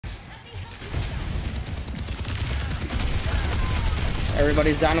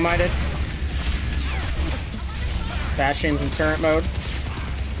Everybody's dynamited. Bastion's in turret mode.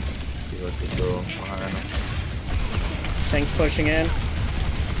 See what they do behind him. Tank's pushing in.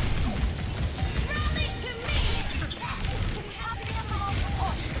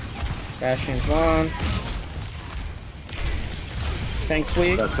 Bastion's one. Tank's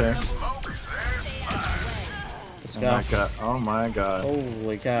weak. That's her. Let's Oh go. my god. Oh my god.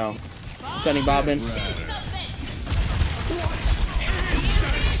 Holy cow. Sunny bobbing.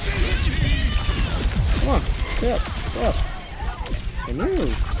 Come on. Sit up. Sit up. Can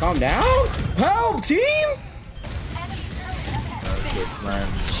you calm down? Help, team!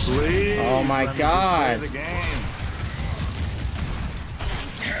 Please, oh my god. the game.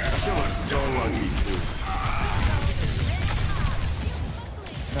 So lucky, dude.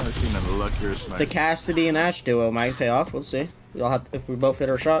 Never seen a luckier sniper. The Cassidy and Ashe duo might pay off. We'll see. We'll have if we both hit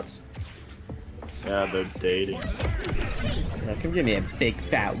our shots. Yeah, they're dating. Now, come give me a big,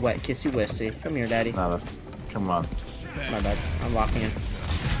 fat, wet, kissy wissy. Come here, daddy. Nah, come on. My bad. I'm locking in.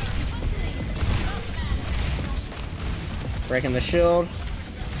 Breaking the shield.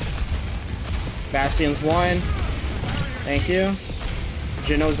 Bastion's one. Thank you.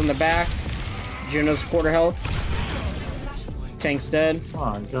 Juno's in the back. Juno's quarter health. Tank's dead. Come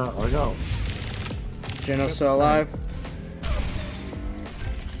on, go. Juno's still alive.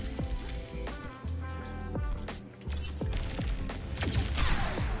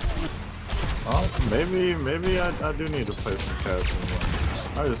 Oh, maybe I do need to play some cats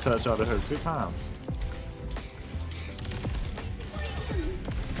anymore. I just headshotted her 2 times.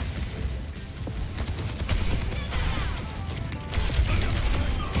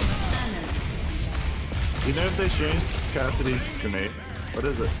 You know if they changed Cassidy's grenade? What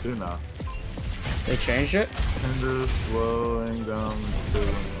does it do now? They changed it? Hinder slowing down to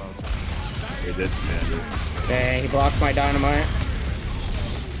They did change it. Okay, he blocked my dynamite.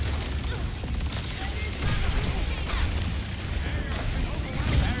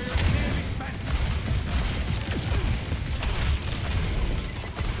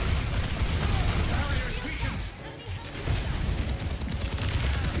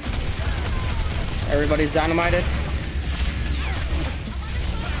 Everybody's dynamited.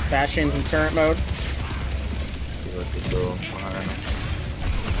 Bastion's in turret mode. See what they do behind him.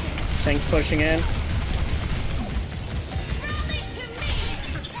 Tank's pushing in.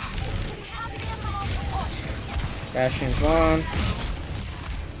 Bastion's one.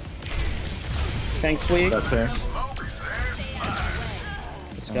 Tank's weak. That's her.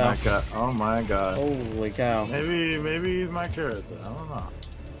 Let's Oh go. my god. Oh my god. Holy cow. Maybe he's my character. I don't know.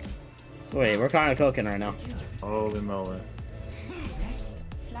 Wait, we're kind of cooking right now. Holy moly.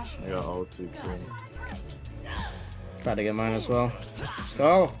 I got ulti too. Try to get mine as well. Let's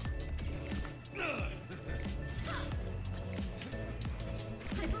go.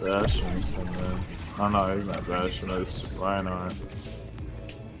 Bastion and then oh no, he's not Bastion, it's Reinhardt.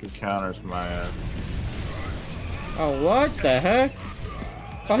 He counters my ass. Oh, what the heck?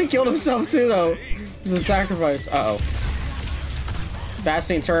 Oh, he killed himself too, though. It's a sacrifice. Uh-oh.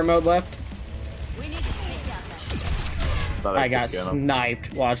 Bastion turret mode left. I got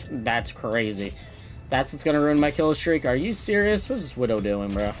sniped. Watch, that's crazy. That's what's gonna ruin my kill streak. Are you serious? What's this Widow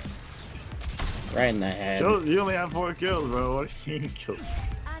doing, bro? Right in the head. You only have 4 kills, bro. What do you mean kills?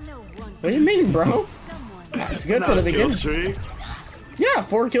 What do you mean, bro? It's good for the beginning. Streak. Yeah,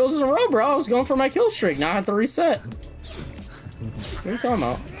 4 kills in a row, bro. I was going for my kill streak. Now I have to reset. What are you talking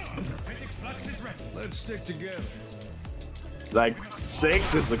about? Let's stick together. Like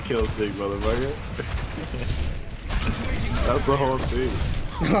 6 is the kill streak, motherfucker. That's the whole thing.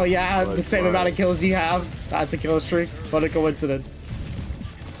 Oh yeah, Like the same amount of kills you have. That's a kill streak. What a coincidence.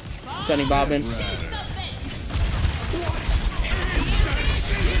 Sunny bobbing.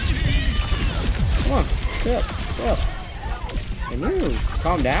 Come on, sit up, sit up. Can you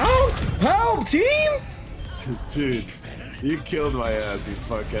calm down? Help, team! Dude, you killed my ass, you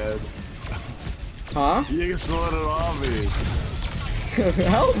fuckhead. Huh? You slowed it on me.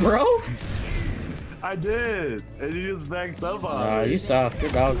 Help, bro! I did, and you just backed up on me. You suck.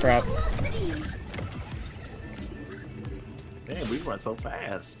 You're dog crap. Damn, we went so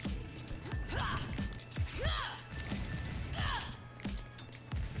fast.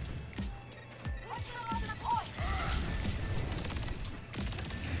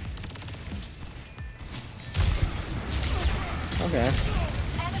 Okay.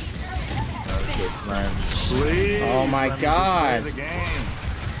 Please, Oh my god. the game.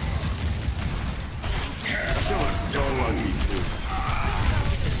 So lucky, dude.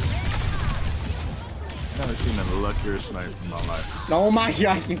 Never seen a luckier sniper in my life. Oh my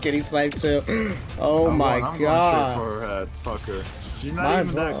god, you're getting sniped too. Oh my I'm god. going straight for her head, fucker. She's not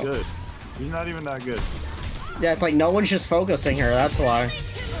even that good. She's not even that good. Yeah, it's like no one's just focusing her, that's why.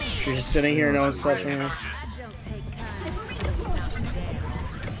 She's just sitting here, no one's touching her.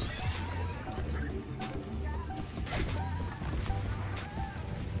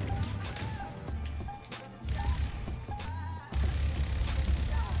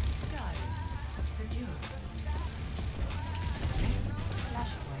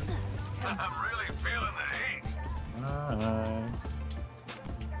 I'm really feeling the heat. Nice.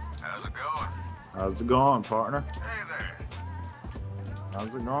 How's it going? How's it going, partner? Hey there. How's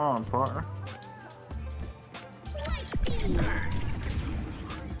it going, partner? Thank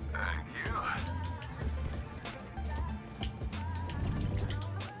you.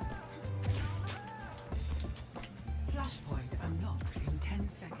 Flashpoint unlocks in 10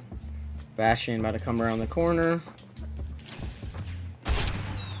 seconds. Bastion about to come around the corner.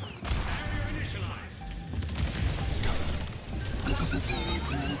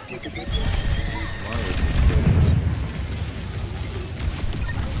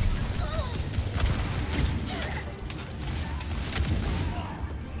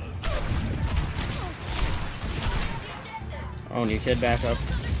 Oh, new kid back up.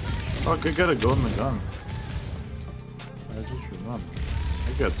 Oh, I could get a gold in the gun. I just remember.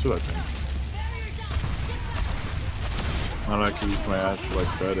 I got two, I think. I like to use my Ashe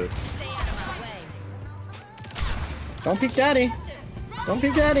like better. Don't peek daddy. Don't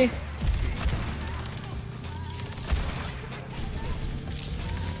peek daddy.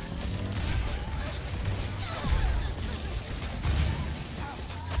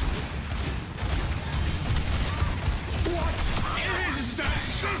 Is that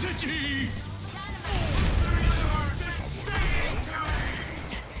sausage?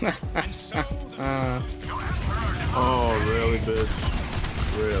 Oh, really, bitch?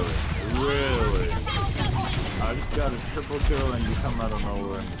 Really? Really? I just got a triple kill and you come out of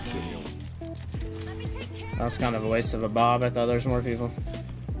nowhere and kill me. That was kind of a waste of a bob. I thought there was more people.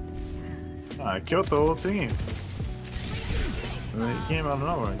 I killed the whole team. And then he came out of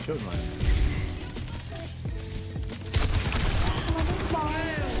nowhere and killed my ass.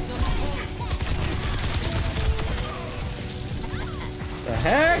 The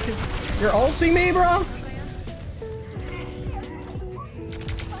heck? You're ulting me, bro?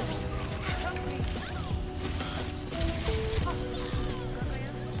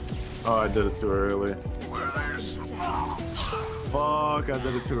 Oh, I did it too early. Fuck, I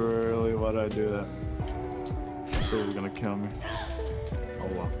did it too early. Why did I do that? I thought he was gonna kill me. Oh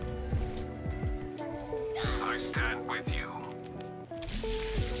well. I stand with you.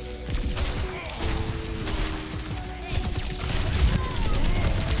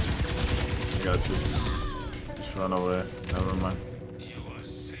 I got you. Just run away. Never mind. You are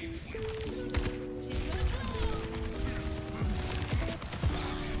safe with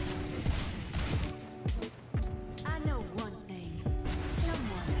I know one thing.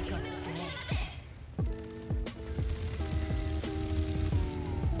 Someone's gonna pay.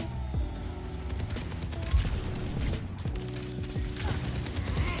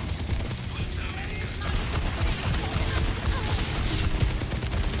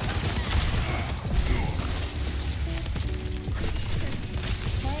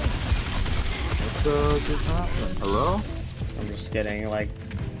 What just happened? Hello? I'm just getting like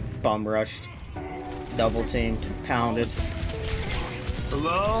bum rushed, double teamed, pounded.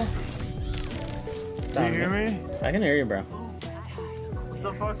 Hello? Can you hear me? I can hear you, bro. What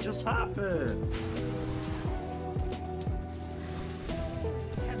the fuck just happened?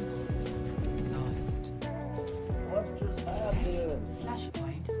 Lost. What just happened?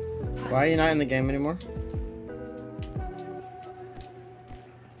 Flashpoint. Why are you not in the game anymore?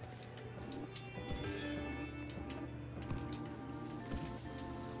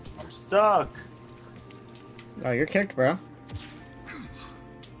 I'm stuck. Oh, you're kicked, bro.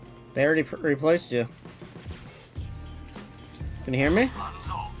 They already replaced you. Can you hear me?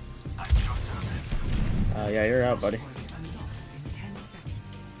 Yeah, you're out, buddy. Flashpoint unlocks in 10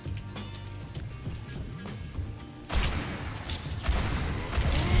 seconds.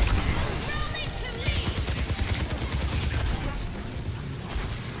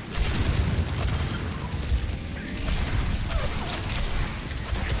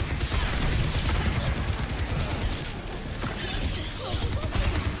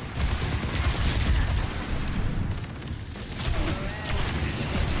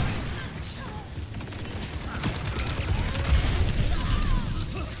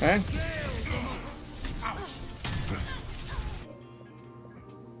 Okay.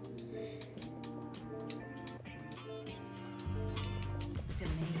 It's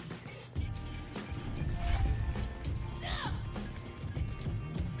delayed.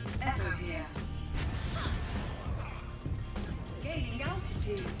 Echo here. Gaining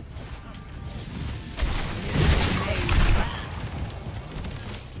altitude.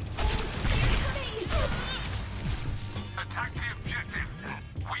 Attack the objective.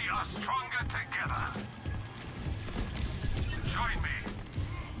 We are stronger together. Join me.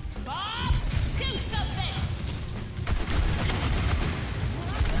 Bob, do something!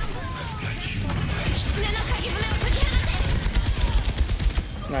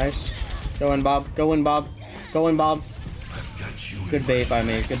 Nice. Go in, Bob. Go in, Bob. Go in, Bob. Good bait by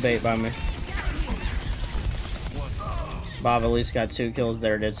me. Good bait by me. Bob at least got 2 kills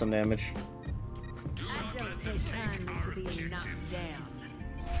there. Did some damage. I don't take kindly to being knocked down.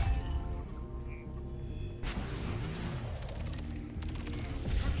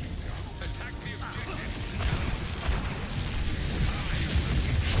 Attack the objective.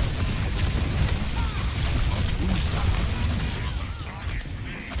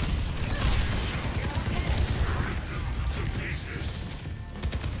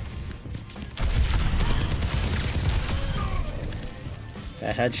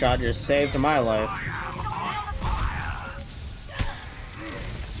 That headshot just saved my life.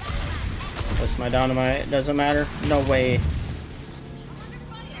 That's my dynamite. Doesn't matter. No way.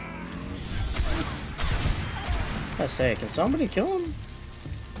 I say, can somebody kill him?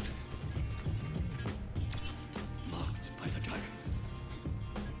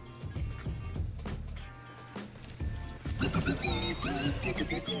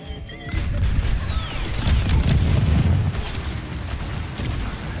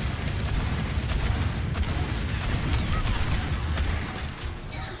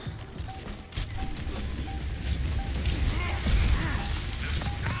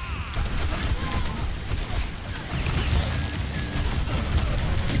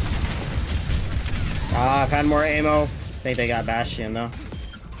 I've had more ammo. I think they got Bastion though.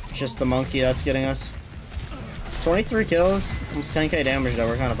 Just the monkey that's getting us. 23 kills. Almost 10k damage though.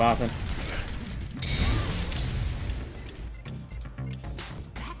 We're kind of popping.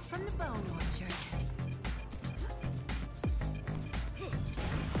 Back from the bone orchard.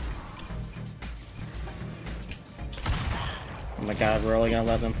 Oh my god, we're really gonna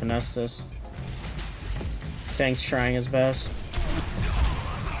let them finesse this. Tank's trying his best.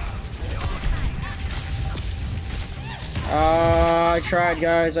 I tried,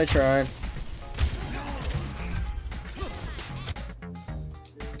 guys. I tried.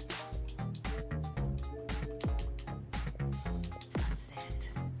 Sunset.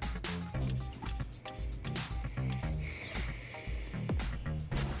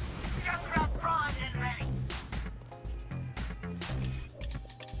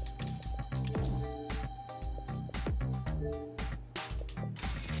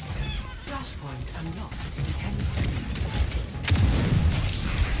 Flashpoint unlocks in 10 seconds.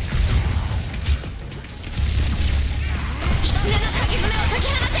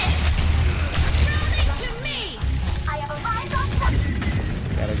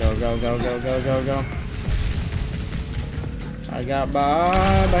 Gotta go, go, go, go, go, go, go. I got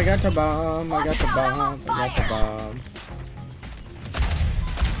bomb. I got the bomb. I got the bomb. I got the bomb.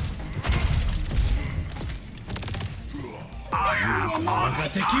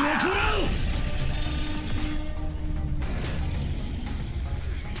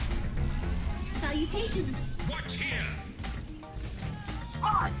 Salutations. Watch here.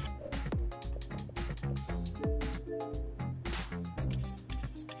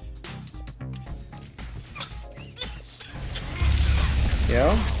 Yo?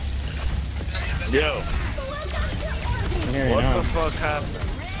 Yo, I'm here what now. the fuck happened?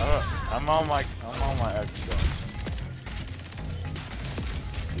 I'm on my Xbox.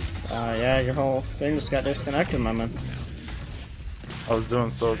 Yeah, your whole thing just got disconnected, my man. I was doing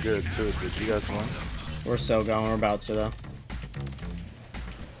so good too. Did you guys win? We're still going. We're about to, though.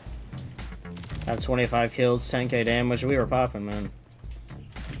 Have 25 kills, 10k damage. We were popping, man.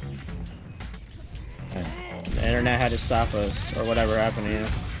 The internet had to stop us, or whatever happened to you.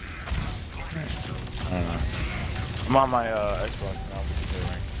 I don't know. I'm on my Xbox now.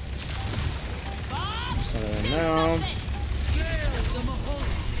 So, no.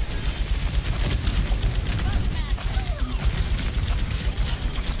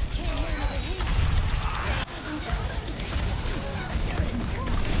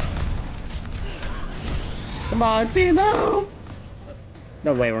 Come on, see no.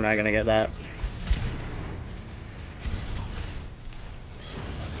 No way we're not gonna get that.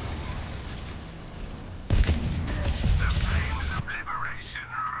 The flames of liberation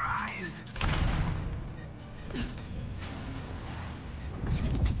rise.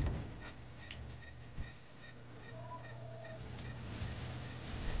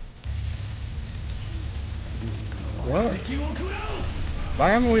 Why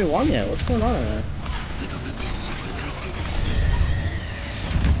haven't we won yet? What's going on in there?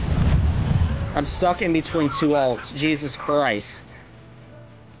 I'm stuck in between two ults. Jesus Christ.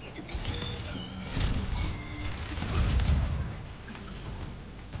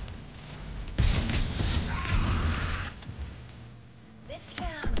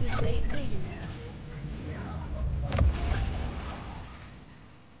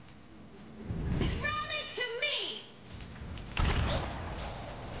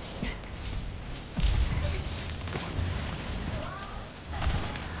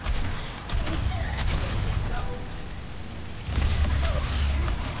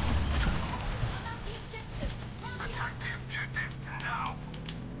 Attack the objective now.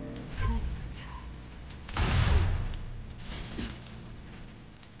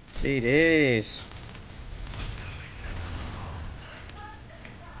 GDs.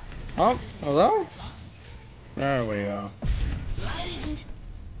 Oh, hello? There we go.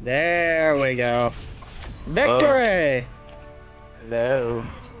 There we go. Victory! Hello.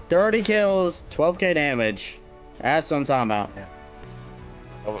 30 kills, 12k damage. That's what I'm talking about.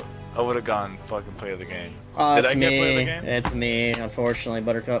 I would have gone fucking play the game. Oh, Did it's I get play the me. game? It's me, unfortunately,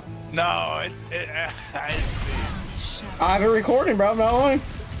 Buttercup. No, I didn't see. I have it recording, bro. I'm not lying.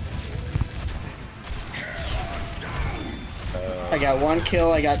 I got 1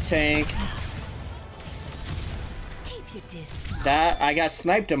 kill. I got tank. Keep your distance. That I got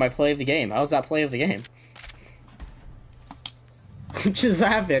sniped in my play of the game. How was that play of the game? What just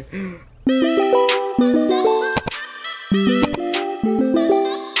happened?